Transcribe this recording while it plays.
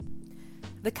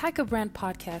The Kaika Brand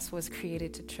podcast was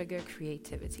created to trigger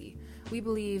creativity. We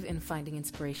believe in finding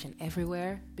inspiration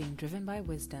everywhere, being driven by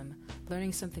wisdom,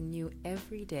 learning something new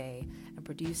every day, and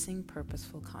producing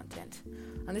purposeful content.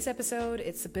 On this episode,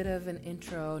 it's a bit of an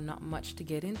intro, not much to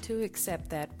get into,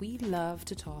 except that we love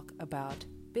to talk about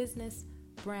business,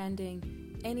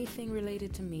 branding, anything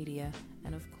related to media,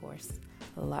 and of course,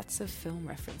 lots of film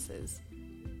references.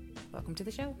 Welcome to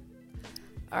the show.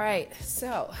 All right,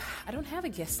 so I don't have a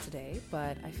guest today,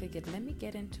 but I figured let me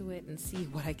get into it and see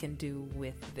what I can do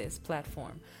with this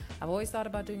platform. I've always thought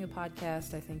about doing a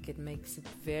podcast. I think it makes it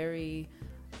very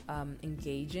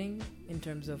engaging in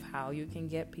terms of how you can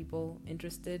get people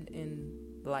interested in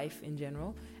life in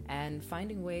general, and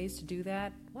finding ways to do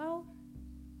that, well,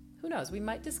 who knows? We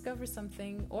might discover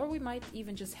something, or we might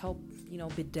even just help,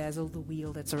 bedazzle the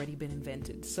wheel that's already been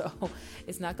invented. So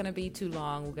it's not going to be too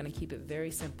long. We're going to keep it very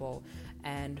simple.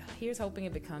 And here's hoping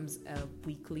it becomes a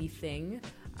weekly thing.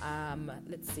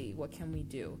 Let's see, what can we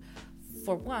do?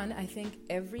 For one, I think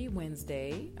every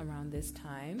Wednesday around this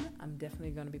time, I'm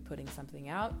definitely going to be putting something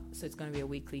out. So it's going to be a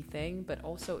weekly thing. But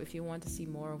also, if you want to see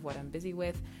more of what I'm busy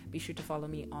with, be sure to follow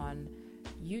me on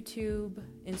YouTube,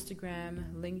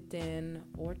 Instagram, LinkedIn,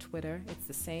 or Twitter. It's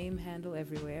the same handle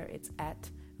everywhere. It's at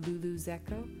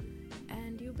LuluZeko,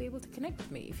 and you'll be able to connect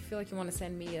with me. If you feel like you want to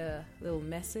send me a little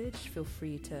message, feel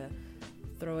free to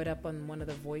throw it up on one of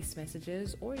the voice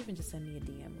messages, or even just send me a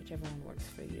DM, whichever one works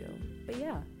for you. But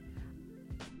yeah,